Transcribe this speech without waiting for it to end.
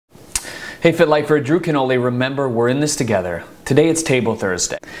Hey Fit Lifer, Drew Canoli. Remember, we're in this together. Today it's Table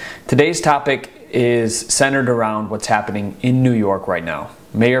Thursday. Today's topic is centered around what's happening in New York right now.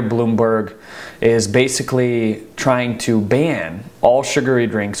 Mayor Bloomberg is basically trying to ban all sugary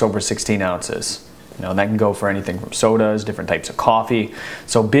drinks over 16 ounces. That can go for anything from sodas, different types of coffee.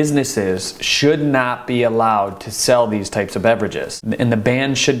 So businesses should not be allowed to sell these types of beverages. And the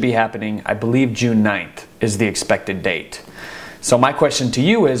ban should be happening, I believe June 9th is the expected date. So my question to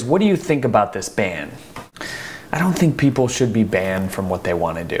you is, what do you think about this ban? I don't think people should be banned from what they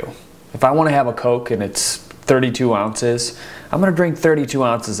want to do. If I want to have a Coke and it's 32 ounces, I'm going to drink 32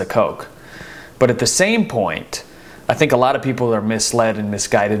 ounces of Coke. But at the same point, I think a lot of people are misled and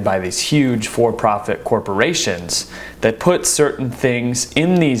misguided by these huge for-profit corporations that put certain things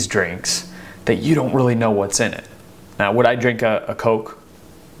in these drinks that you don't really know what's in it. Now, would I drink a Coke?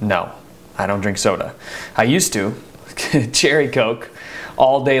 No, I don't drink soda. I used to. Cherry Coke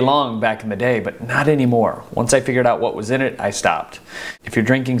all day long back in the day, but not anymore. Once I figured out what was in it, I stopped. If you're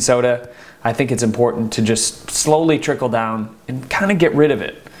drinking soda, I think it's important to just slowly trickle down and kind of get rid of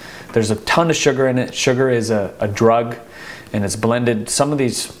it. There's a ton of sugar in it. Sugar is a drug and it's blended. Some of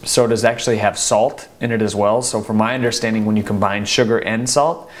these sodas actually have salt in it as well. So from my understanding, when you combine sugar and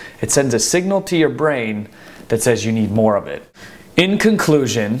salt, it sends a signal to your brain that says you need more of it. In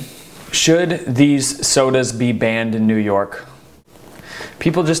conclusion, should these sodas be banned in New York?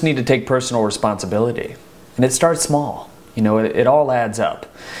 People just need to take personal responsibility. And it starts small. It all adds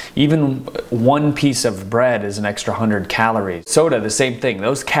up. Even one piece of bread is an extra 100 calories. Soda, the same thing.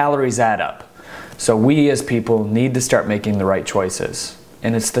 Those calories add up. So we as people need to start making the right choices.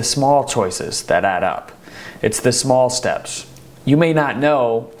 And it's the small choices that add up. It's the small steps. You may not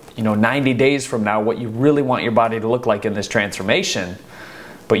know, 90 days from now what you really want your body to look like in this transformation,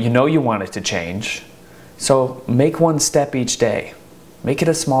 but you want it to change. So make one step each day. Make it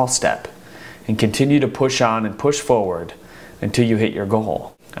a small step and continue to push on and push forward until you hit your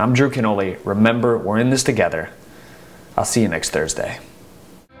goal. I'm Drew Canoli. Remember, we're in this together. I'll see you next Thursday.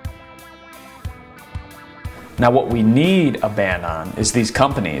 Now, what we need a ban on is these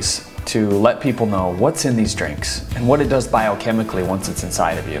companies to let people know what's in these drinks and what it does biochemically once it's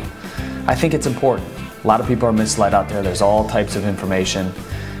inside of you. I think it's important. A lot of people are misled out there. There's all types of information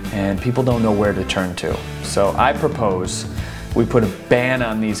and people don't know where to turn to. So I propose we put a ban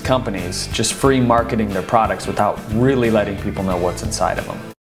on these companies just free marketing their products without really letting people know what's inside of them.